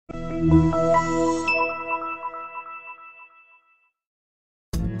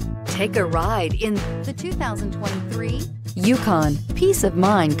Take a ride in the 2023 Yukon. Peace of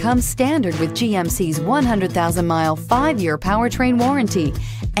mind comes standard with GMC's 100,000-mile, 5-year powertrain warranty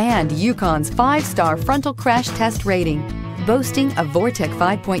and Yukon's 5-star frontal crash test rating. Boasting a Vortec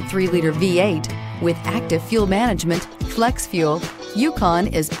 5.3-liter V8 with active fuel management, flex fuel, Yukon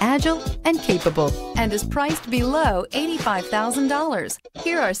is agile and capable and is priced below $85,000.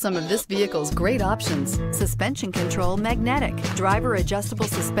 Here are some of this vehicle's great options: suspension control magnetic, driver adjustable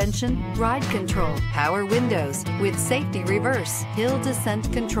suspension, ride control, power windows with safety reverse, hill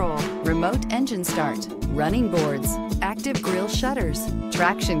descent control, remote engine start, running boards, active grille shutters,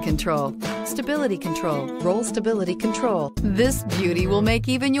 traction control, stability control, roll stability control. This beauty will make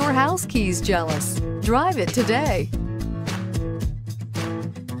even your house keys jealous. Drive it today.